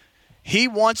go. He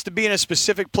wants to be in a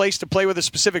specific place to play with a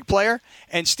specific player.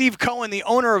 And Steve Cohen, the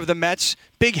owner of the Mets,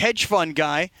 big hedge fund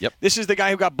guy. Yep. This is the guy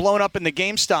who got blown up in the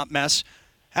GameStop mess.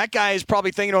 That guy is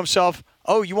probably thinking to himself,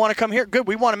 oh, you want to come here? Good.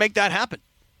 We want to make that happen.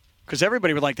 Because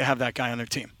everybody would like to have that guy on their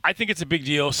team. I think it's a big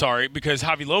deal, because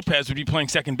Javi Lopez would be playing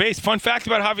second base. Fun fact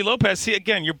about Javi Lopez, see,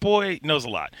 again, your boy knows a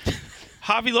lot.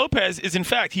 Javi Lopez is, in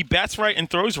fact, he bats right and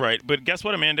throws right, but guess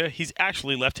what, Amanda? He's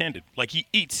actually left-handed. Like, he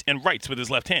eats and writes with his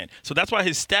left hand. So that's why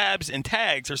his stabs and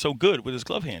tags are so good with his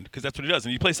glove hand, because that's what he does.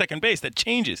 And you play second base, that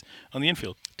changes on the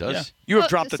infield. Does. Yeah. You have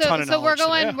dropped a ton of knowledge. So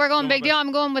we're going big deal.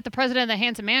 I'm going with the president of the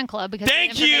Handsome Man Club because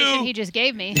Thank of the information you. he just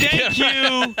gave me. Thank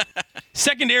you.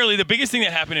 Secondarily, the biggest thing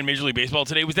that happened in Major League Baseball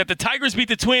today was that the Tigers beat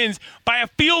the Twins by a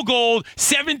field goal,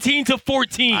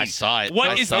 17-14. I saw it. What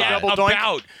I is saw that it.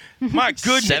 about? My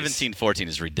goodness. 17-14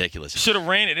 is ridiculous. Should have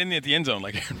ran it in at the end zone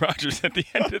like Aaron Rodgers at the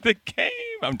end of the game.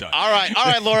 I'm done. All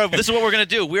right, Laura. This is what we're going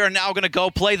to do. We are now going to go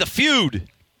play the feud.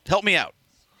 Help me out.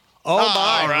 Oh,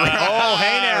 my. right. Oh,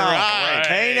 hey now. Right.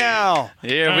 Hey now.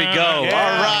 Here we go. Yeah.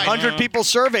 All right. 100 people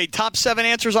surveyed. Top 7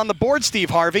 answers on the board,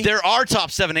 Steve Harvey. There are top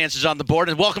 7 answers on the board,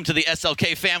 and welcome to the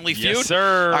SLK Family Feud. Yes,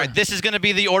 sir. All right, this is going to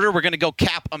be the order. We're going to go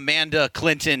Cap, Amanda,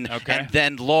 Clinton, Okay. and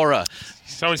then Laura.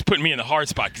 He's always putting me in the hard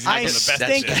spot because he's not I doing the best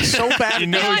stink at this. so bad He at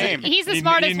knows this it. game. He's the He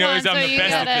smartest knows one, I'm so the you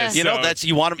best at gotta- this. You know, So- that's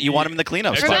you want him in the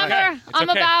cleanup. It's spot. okay. Remember, It's I'm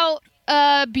okay. about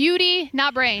beauty,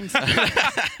 not brains.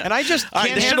 And I just right,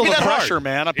 can't this handle shouldn't the be that hard. pressure,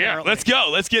 man, Yeah, apparently. let's go.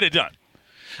 Let's get it done.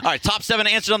 All right, top 7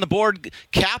 answers on the board.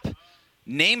 Cap,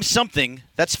 name something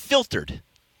that's filtered.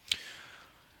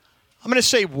 I'm going to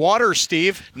say water,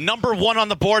 Steve. Number 1 on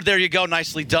the board. There you go.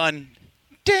 Nicely done.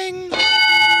 Ding.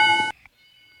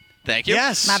 Thank you.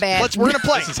 Yes. My bad. We're going to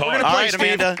play. This is We're hard. going to All play, right, Steve.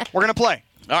 Amanda. We're going to play.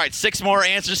 All right, 6 more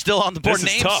answers still on the board. This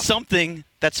is Name tough. something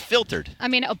that's filtered. I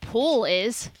mean, a pool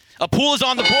is. A pool is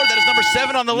on the board. That is number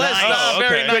 7 on the list. Nice. Oh, Oh,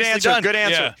 very okay. nicely Good answer. done. Good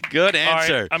answer. Yeah. Good All right,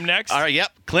 answer. I'm next. All right,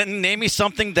 yep. Clinton, name me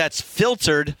something that's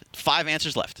filtered. 5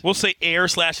 answers left. We'll say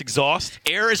air/exhaust.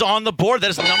 Air is on the board. That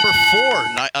is number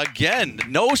 4. Again,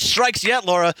 no strikes yet,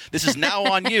 Laura. This is now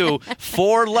on you.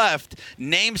 4 left.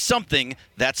 Name something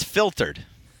that's filtered.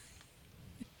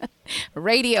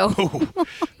 Radio.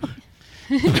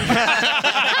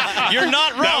 You're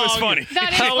not wrong. That was funny.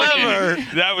 That is However,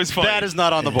 That was funny. that is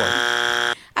not on the board.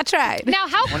 I tried. Now,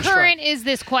 how current is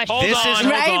this question? Hold This on, is-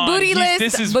 hold Right? on. Booty He's- list.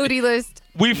 This is Booty list.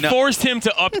 We No. forced him to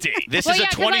update. This Well, is a yeah,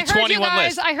 'cause I heard you 2021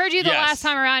 guys. list. I heard you the Yes. last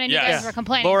time around, and Yes. you guys were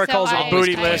complaining. Laura so calls it I- a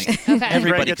booty I- list. Okay. Everybody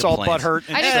Greg gets all complains. butthurt.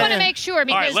 I just want to make sure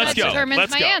because right, let's that go. determines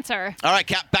Let's my go. answer. All right,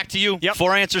 Cap, back to you. Yep.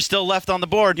 4 answers still left on the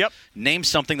board. Yep. Name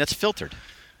something that's filtered.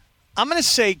 I'm going to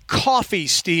say coffee,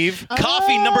 Steve.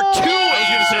 Coffee, number 2. I was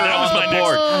gonna say that was my on the next.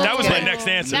 board. That was my good. next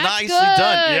answer. That's Nicely good.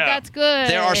 done. Yeah. That's good.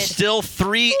 There are still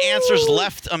 3 answers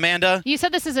left, Amanda. You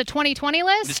said this is a 2020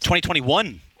 list? This is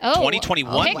 2021. Oh,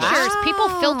 2021 pictures. list. People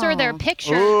filter their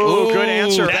pictures. Ooh, good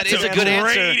answer. That is a good Great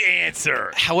answer.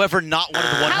 answer. However, not one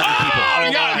of the 100 people. Oh,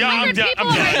 yeah, I'm 100 done. people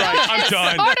I'm are done. not I'm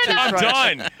done. smart enough. I'm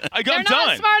done. I'm They're not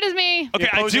done. smart as me. Okay,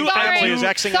 I Opposing do. family Sorry. is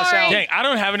Xing us Sorry. out. Dang, I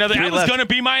don't have another. 3 That was left. going to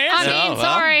be my I answer. mean, well.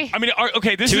 sorry. I mean,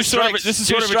 okay, this 2 is sort of strikes. this is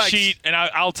 2 sort of strikes. a cheat, and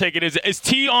I'll take it. Is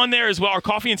tea on there as well? Are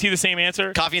coffee and tea the same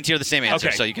answer? Coffee and tea are the same answer,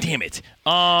 Okay, so you can damn it.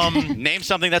 name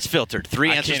something that's filtered.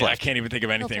 3 answers I left. can't even think of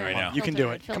anything right now. You can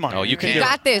do it. Come on. Oh, you can You do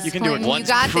got it. this. You can do it. Clinton. One's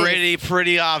You got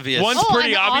pretty obvious. One's Oh,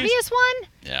 pretty an obvious. obvious one?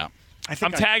 Yeah. I I'm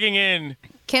think tagging in. this.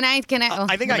 Can I? Oh.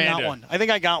 I think I got Amanda. one. I think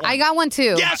I got one. I got one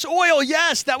too. Yes, oil.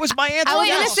 Yes, that was my answer. I was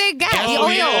yes. gonna say gas. Oh,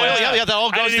 oil. Yeah, that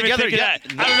all I goes didn't even together. think of Yeah.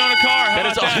 that. I don't own a car. How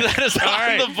That is, about that is All on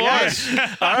right. the board. Yes.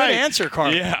 All Good right. answer,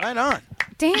 Carl. Yeah. Right on.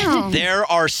 Damn. There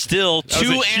are still That was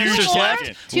 2 a huge answers second.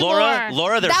 left. Two Laura,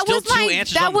 more. there's that still was 2 my.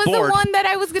 answers That on the was board. the one that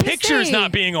I was gonna Pictures say.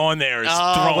 not being on there is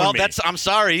throwing Well, me. I'm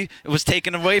sorry. It was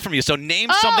taken away from you. So name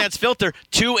something that's filtered.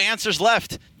 2 answers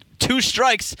left. 2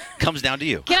 strikes comes down to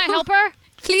you. Can I help her?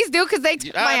 Please do, because they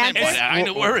took my I mean, answer. I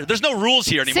know, there's no rules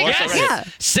here anymore. Cigarettes? Yeah.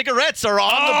 Cigarettes are on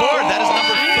the board. That is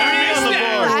number 3 on the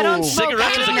board. I don't smoke.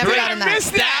 Cigarettes I is a never great. gotten that.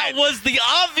 missed That was the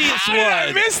obvious How did I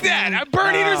one. miss that? I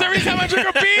burn eaters every time I drink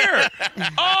a beer.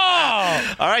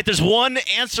 Oh, All right, there's 1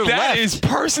 answer that left. is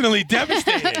personally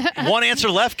devastating. 1 answer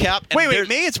left, Cap. and Wait, there's-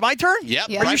 me? It's my turn? Yep.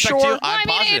 Yeah. right Are you back sure? To you. Well, Well, I'm I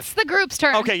mean, positive. it's the group's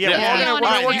turn. Okay, yeah, Yeah. we're all gonna- Yeah. we're All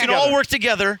gonna right, work we can together. all work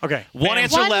together. Okay. 1 Bam.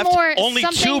 answer One left. more, Only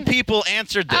 2 something- people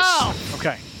answered this. Oh.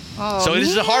 Okay. Oh, So this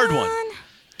is a hard one. man.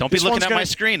 Don't be This looking one's at gonna- my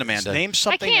screen, Amanda. Name I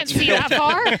something can't that's see that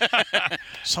far.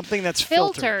 something that's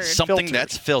Filtered. Something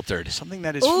that's filtered. Something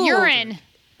that is Ooh. Urine.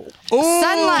 Ooh,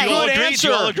 Sunlight. Do you all good agree? answer. Do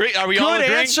you all agree? Are we all Good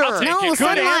agreeing? answer. I'll take No, it. Good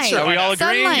sunlight. answer. Are we all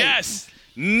agreeing? Sunlight. Yes.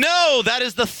 No, that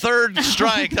is the third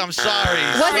strike. I'm sorry.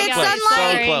 Was Sorry, it guys.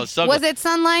 sunlight? So close. So Was close. it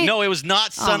sunlight? No, it was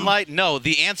not sunlight. No,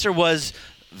 the answer was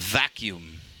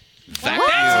vacuum. Vacuum.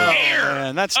 That's air.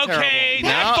 Man, that's Okay, terrible.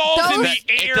 that No. falls in Those-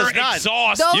 the It air does not.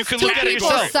 exhaust. Those You can two look at it people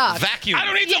yourself. suck. Vacuum. I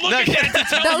don't need to look at that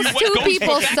to tell Those you what two goes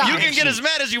people in suck. You can get as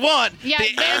mad as you want. Yeah,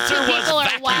 the those answer two was people are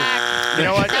vacuum. whack. You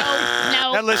know what?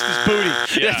 No. That list is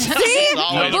booty. Yeah. See?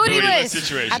 Always Booty booty list.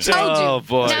 situation. I told you. Oh,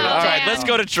 boy. No, All right, Dan. let's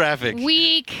go to traffic.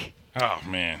 Weak. Oh,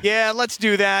 man. Yeah, let's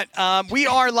do that. We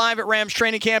are live at Rams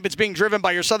Training Camp. It's being driven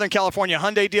by your Southern California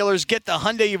Hyundai dealers. Get the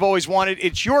Hyundai you've always wanted.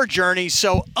 It's your journey,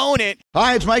 so own it.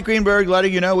 Hi, it's Mike Greenberg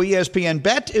letting you know ESPN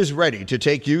Bet is ready to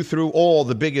take you through all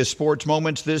the biggest sports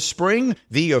moments this spring.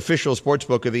 The official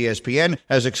sportsbook of ESPN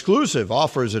has exclusive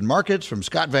offers and markets from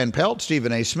Scott Van Pelt,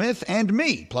 Stephen A. Smith, and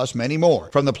me, plus many more.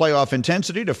 From the playoff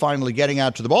intensity to finally getting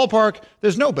out to the ballpark,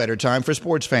 there's no better time for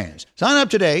sports fans. Sign up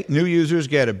today. New users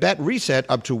get a bet reset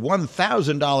up to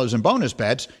 $1,000 in bonus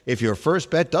bets if your first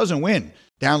bet doesn't win.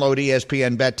 Download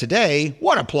ESPN Bet today.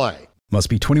 What a play. Must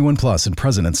be 21 plus and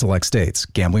present in select states.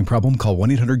 Gambling problem? Call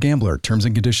 1-800-GAMBLER. Terms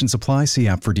and conditions apply. See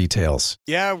app for details.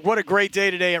 Yeah, what a great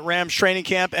day today at Rams Training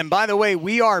Camp. And by the way,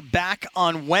 we are back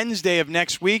on Wednesday of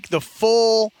next week. The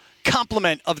full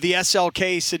complement of the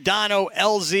SLK, Sedano,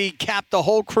 LZ, Cap, the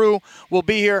whole crew will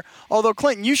be here. Although,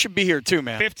 Clinton, you should be here too,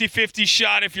 man. 50-50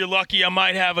 shot if you're lucky.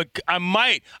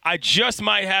 I just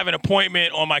might have an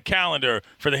appointment on my calendar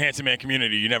for the Handsome Man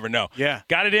community. You never know. Yeah.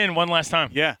 Got it in one last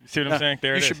time. Yeah. See what I'm saying?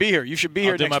 There it You is. should be here. You should be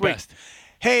here I'll do next my week. best.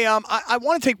 Hey, I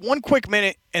want to take one quick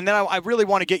minute, and then I really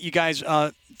want to get you guys'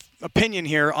 opinion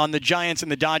here on the Giants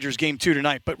and the Dodgers game 2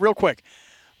 tonight. But real quick,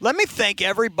 let me thank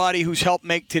everybody who's helped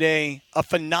make today a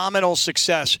phenomenal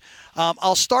success.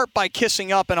 I'll start by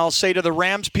kissing up, and I'll say to the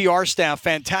Rams PR staff,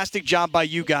 fantastic job by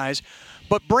you guys.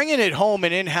 But bringing it home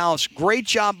and in-house, great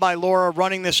job by Laura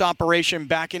running this operation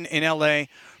back in L.A.,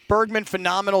 Bergman,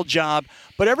 phenomenal job.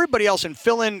 But everybody else, and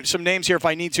fill in some names here if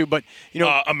I need to, but, you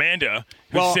know. Amanda,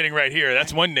 who's sitting right here.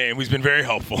 That's one name who's been very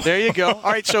helpful. There you go.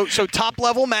 All right, so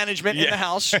top-level management in the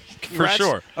house. Congrats. For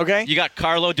sure. Okay? You got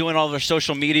Carlo doing all their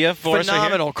social media for us.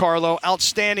 Phenomenal, Carlo.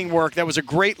 Outstanding work. That was a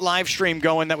great live stream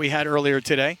going that we had earlier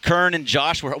today. Kern and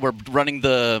Josh were running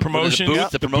the Promotions. booth,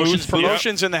 Yep, the the promotions booth. booth.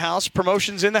 Promotions in the house.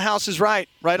 Promotions in the house is right.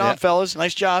 Right on, Yeah. fellas.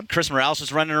 Nice job. Chris Morales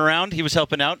was running around. He was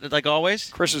helping out like always.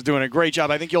 Chris is doing a great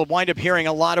job. I think you'll wind up hearing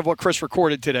a lot of what Chris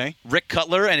recorded today. Rick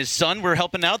Cutler and his son were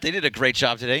helping out. They did a great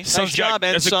job today. Nice job,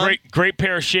 Ed That's Son. a great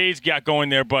pair of shades you got going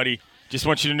there, buddy. Just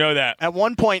want you to know that. At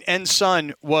one point, En's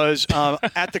son was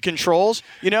at the controls,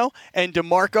 and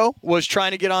DeMarco was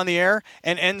trying to get on the air,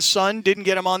 and En's son didn't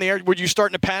get him on the air. Were you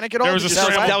starting to panic at all? There was Did a you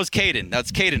scramble. sweat? That was Caden.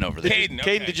 That's Caden over there. Caden, Caden,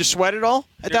 okay. did you sweat at all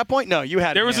at that point? No, you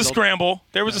had it There was a handled. scramble.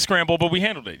 There was a scramble, but we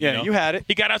handled it. Yeah, you had it.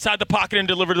 He got outside the pocket and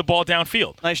delivered the ball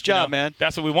downfield. Nice job, man.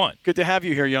 That's what we want. Good to have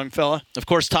you here, young fella. Of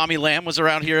course, Tommy Lamb was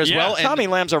around here as Yeah. well. And, Tommy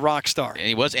Lamb's a rock star. and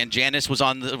he was, and Janice was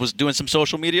was doing some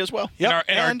social media as well. Yep.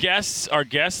 And our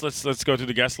guests, let's go through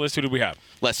the guest list. Who do we have?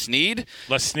 Les Snead,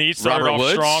 Les Snead started Robert off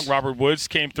Woods. strong. Robert Woods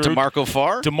came through. DeMarco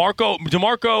Farr,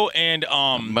 DeMarco and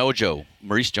Mojo,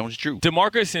 Maurice Jones-Drew.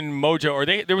 DeMarcus and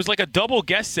Mojo. There was like a double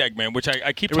guest segment, which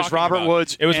I keep It talking was Robert about.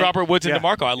 Woods. It was Robert Woods and yeah,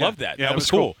 DeMarco. I yeah, love that. Yeah, that was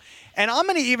cool. And I'm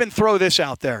going to even throw this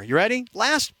out there. You ready?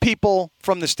 Last people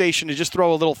from the station to just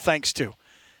throw a little thanks to.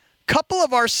 Couple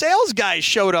of our sales guys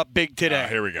showed up big today.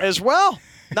 Here we go. As well.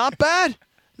 Not bad.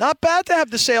 Not bad to have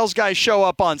the sales guys show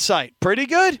up on site. Pretty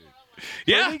good.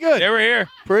 Yeah, Pretty good. they were here.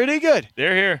 Pretty good.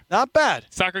 They're here. Not bad.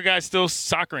 Soccer guys still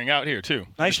soccering out here, too.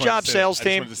 Nice Just wanted job, to say sales that.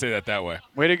 team. I just wanted to say that way.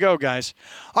 Way to go, guys.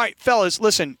 All right, fellas,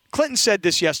 listen. Clinton said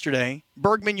this yesterday.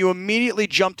 Bergman, you immediately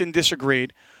jumped and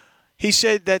disagreed. He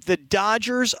said that the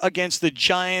Dodgers against the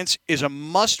Giants is a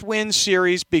must-win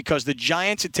series because the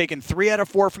Giants had taken 3 out of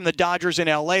 4 from the Dodgers in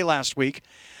L.A. last week.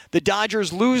 The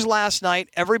Dodgers lose last night.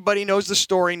 Everybody knows the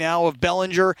story now of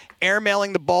Bellinger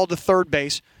airmailing the ball to third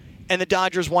base, and the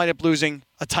Dodgers wind up losing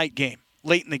a tight game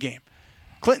late in the game.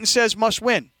 Clinton says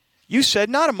must-win. You said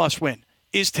not a must-win.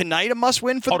 Is tonight a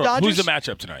must-win for Hold the on. Dodgers? Who's the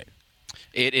matchup tonight?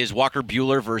 It is Walker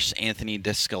Buehler versus Anthony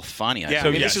DeSclafani. Yeah.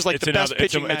 I mean, this is like it's the best another,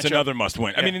 pitching it's matchup. another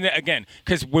must-win. Yeah. I mean, again,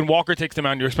 because when Walker takes the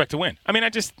mound, you expect to win. I mean,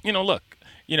 look,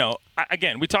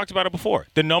 again, we talked about it before.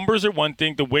 The numbers are one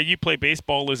thing. The way you play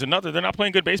baseball is another. They're not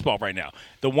playing good baseball right now.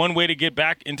 The one way to get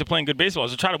back into playing good baseball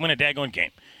is to try to win a daggone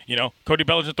game. Cody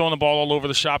Bellinger throwing the ball all over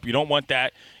the shop. You don't want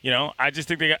that. I just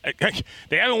think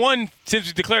they haven't won since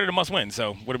we declared it a must-win.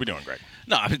 So what are we doing, Greg?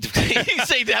 No, you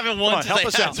say they haven't won. Come on, help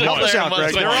us out. Help us out,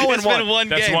 Greg. They're They're 0-1. It's been one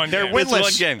That's game. one They're game. winless. It's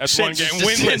one game. That's one game.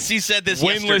 Winless. Since he said this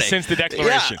Winless yesterday. since the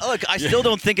declaration. Yeah, look, I still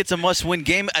don't think it's a must-win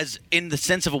game as in the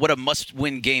sense of what a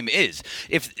must-win game is.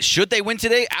 Should they win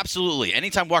today? Absolutely.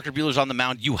 Anytime Walker Buehler's on the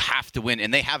mound, you have to win,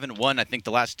 and they haven't won. I think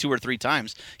the last 2 or 3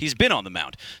 times he's been on the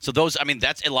mound. So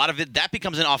that's a lot of it. That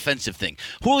becomes an offensive thing.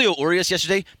 Julio Urias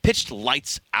yesterday pitched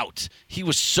lights out. He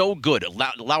was so good.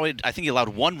 I think he allowed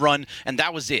 1 run, and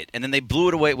that was it. And then they blew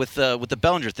it away with the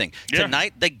Bellinger thing. Yeah.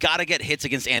 Tonight, they got to get hits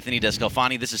against Anthony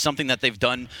Descalfani. This is something that they've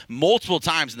done multiple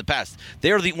times in the past.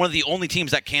 They're one of the only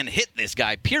teams that can hit this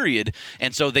guy, period.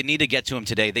 And so they need to get to him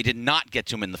today. They did not get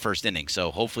to him in the first inning,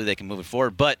 so hopefully they can move it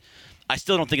forward. But I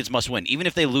still don't think it's must win. Even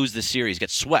if they lose this series, get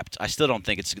swept, I still don't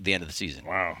think it's the end of the season.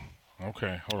 Wow.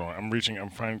 Okay, hold on. I'm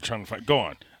trying to find. Go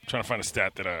on. I'm trying to find a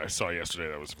stat that I saw yesterday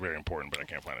that was very important, but I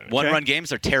can't find it. One-run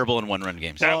games are terrible in one-run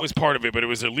games. That was part of it, but it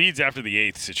was a leads after the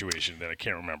 8th situation that I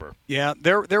can't remember. Yeah,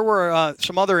 there were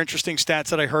some other interesting stats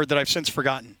that I heard that I've since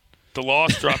forgotten. The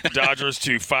loss dropped the Dodgers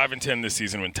to 5-10 this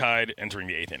season when tied entering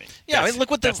the 8th inning. Yeah, look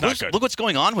good. what's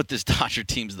going on with this Dodger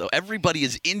teams, though. Everybody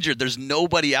is injured. There's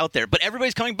nobody out there, but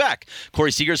everybody's coming back.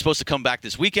 Corey Seager is supposed to come back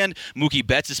this weekend. Mookie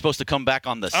Betts is supposed to come back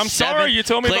on the 7th. I'm sorry, you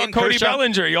told me Clayton about Cody Kershaw.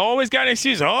 Bellinger. You always got an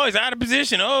excuse. Oh, he's out of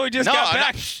position. Oh, he just got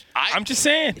back. I'm just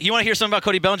saying. You want to hear something about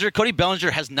Cody Bellinger? Cody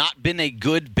Bellinger has not been a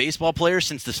good baseball player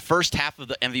since the first half of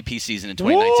the MVP season in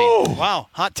 2019. Whoa. Wow,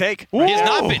 hot take. He has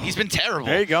not been. He's been terrible.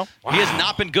 There you go. He has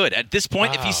not been good. At this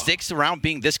point, if he sticks around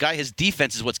being this guy, his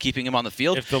defense is what's keeping him on the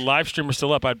field. If the live stream were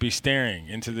still up, I'd be staring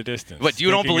into the distance. But you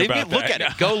don't believe me? about Look that.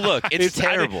 at it. Go look. It's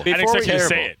terrible. I'd expect you to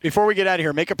say it. Before we get out of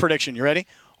here, make a prediction. You ready?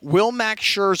 Will Max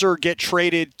Scherzer get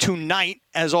traded tonight,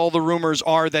 as all the rumors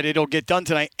are that it'll get done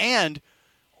tonight? And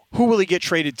who will he get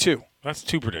traded to? That's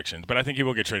 2 predictions, but I think he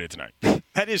will get traded tonight.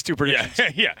 That is 2 predictions. Yeah,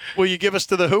 yeah. Will you give us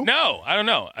to the who? No, I don't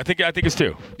know. I think it's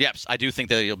 2. Yes, I do think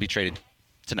that he'll be traded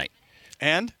tonight.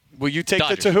 And will you take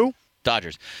Dodgers. the to who?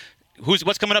 Dodgers.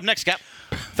 What's coming up next, Cap?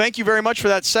 Thank you very much for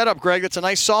that setup, Greg. That's a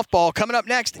nice softball. Coming up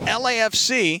next,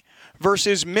 LAFC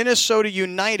versus Minnesota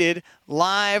United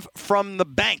live from the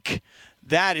bank.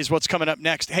 That is what's coming up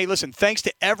next. Hey, listen, thanks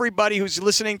to everybody who's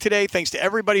listening today. Thanks to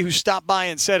everybody who stopped by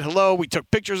and said hello. We took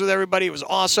pictures with everybody. It was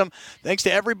awesome. Thanks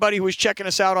to everybody who was checking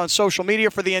us out on social media.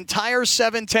 For the entire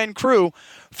 710 crew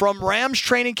from Rams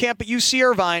training camp at UC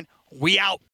Irvine, we out.